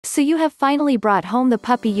So you have finally brought home the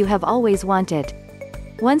puppy you have always wanted.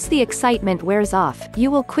 Once the excitement wears off,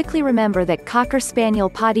 you will quickly remember that Cocker Spaniel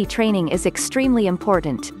potty training is extremely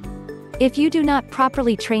important. If you do not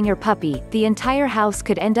properly train your puppy, the entire house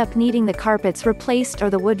could end up needing the carpets replaced or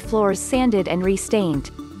the wood floors sanded and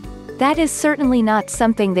restained. That is certainly not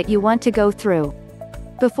something that you want to go through.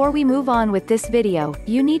 Before we move on with this video,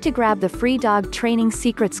 you need to grab the free dog training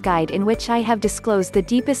secrets guide, in which I have disclosed the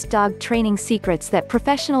deepest dog training secrets that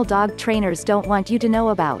professional dog trainers don't want you to know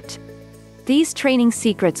about. These training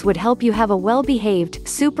secrets would help you have a well-behaved,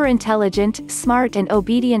 super intelligent, smart and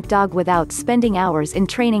obedient dog without spending hours in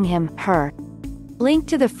training him, her. Link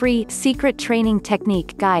to the free, secret training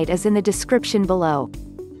technique guide is in the description below.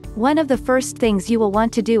 One of the first things you will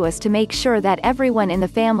want to do is to make sure that everyone in the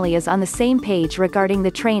family is on the same page regarding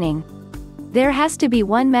the training. There has to be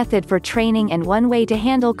one method for training and one way to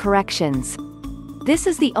handle corrections. This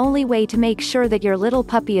is the only way to make sure that your little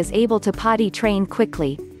puppy is able to potty train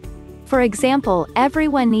quickly. For example,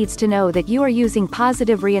 everyone needs to know that you are using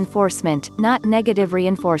positive reinforcement, not negative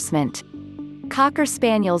reinforcement. Cocker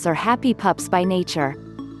Spaniels are happy pups by nature.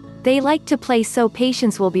 They like to play, so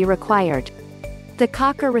patience will be required. The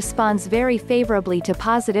Cocker responds very favorably to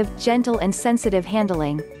positive, gentle and sensitive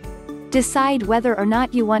handling. Decide whether or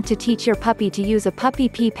not you want to teach your puppy to use a puppy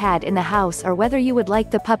pee pad in the house, or whether you would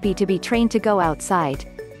like the puppy to be trained to go outside.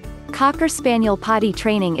 Cocker Spaniel potty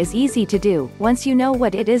training is easy to do, once you know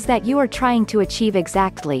what it is that you are trying to achieve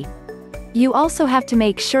exactly. You also have to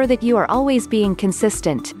make sure that you are always being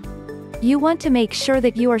consistent. You want to make sure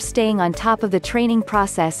that you are staying on top of the training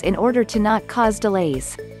process in order to not cause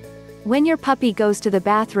delays. When your puppy goes to the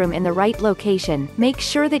bathroom in the right location, make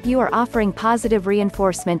sure that you are offering positive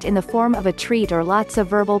reinforcement in the form of a treat or lots of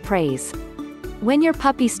verbal praise. When your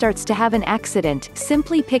puppy starts to have an accident,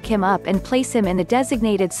 simply pick him up and place him in the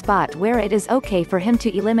designated spot where it is okay for him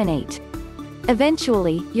to eliminate.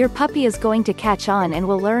 Eventually, your puppy is going to catch on and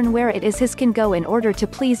will learn where it is his can go in order to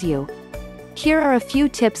please you. Here are a few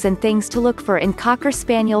tips and things to look for in Cocker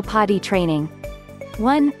Spaniel potty training.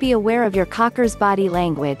 1. Be aware of your Cocker's body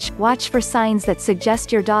language. Watch for signs that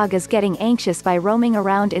suggest your dog is getting anxious by roaming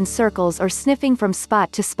around in circles or sniffing from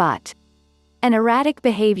spot to spot. An erratic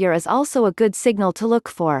behavior is also a good signal to look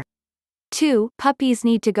for. 2. Puppies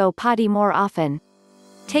need to go potty more often.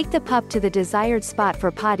 Take the pup to the desired spot for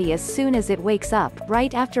potty as soon as it wakes up,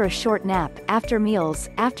 right after a short nap, after meals,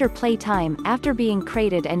 after playtime, after being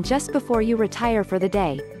crated, and just before you retire for the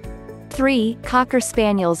day. 3. Cocker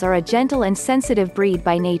Spaniels are a gentle and sensitive breed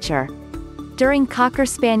by nature. During Cocker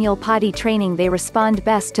Spaniel potty training, they respond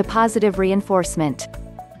best to positive reinforcement.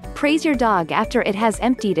 Praise your dog after it has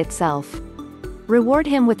emptied itself. Reward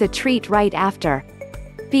him with a treat right after.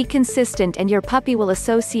 Be consistent and your puppy will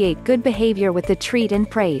associate good behavior with the treat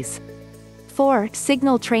and praise. 4.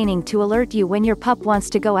 Signal training to alert you when your pup wants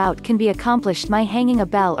to go out can be accomplished by hanging a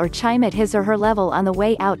bell or chime at his or her level on the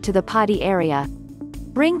way out to the potty area.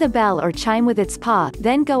 Ring the bell or chime with its paw,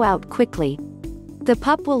 then go out quickly. The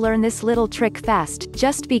pup will learn this little trick fast,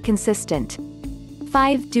 just be consistent.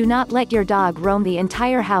 5. Do not let your dog roam the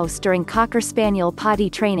entire house during Cocker Spaniel potty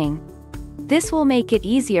training. This will make it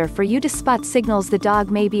easier for you to spot signals the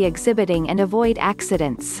dog may be exhibiting and avoid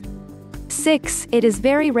accidents. 6. It is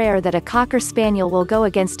very rare that a Cocker Spaniel will go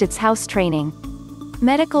against its house training.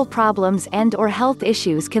 Medical problems and/or health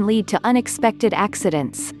issues can lead to unexpected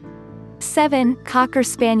accidents. 7. Cocker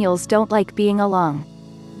Spaniels don't like being alone.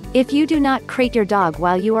 If you do not crate your dog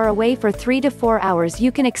while you are away for 3 to 4 hours,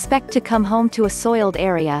 you can expect to come home to a soiled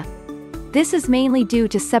area. This is mainly due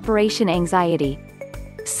to separation anxiety.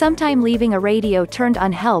 Sometime leaving a radio turned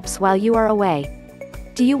on helps while you are away.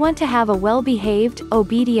 Do you want to have a well-behaved,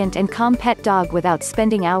 obedient and calm pet dog without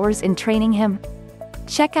spending hours in training him?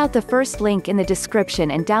 Check out the first link in the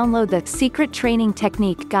description and download the Secret Training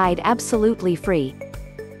Technique Guide absolutely free.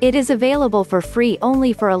 It is available for free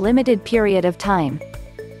only for a limited period of time.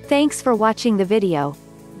 Thanks for watching the video.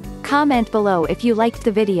 Comment below if you liked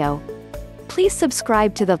the video. Please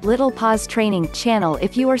subscribe to the Little Paws Training channel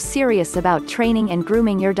if you are serious about training and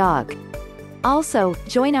grooming your dog. Also,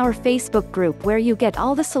 join our Facebook group where you get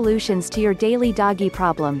all the solutions to your daily doggy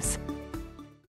problems.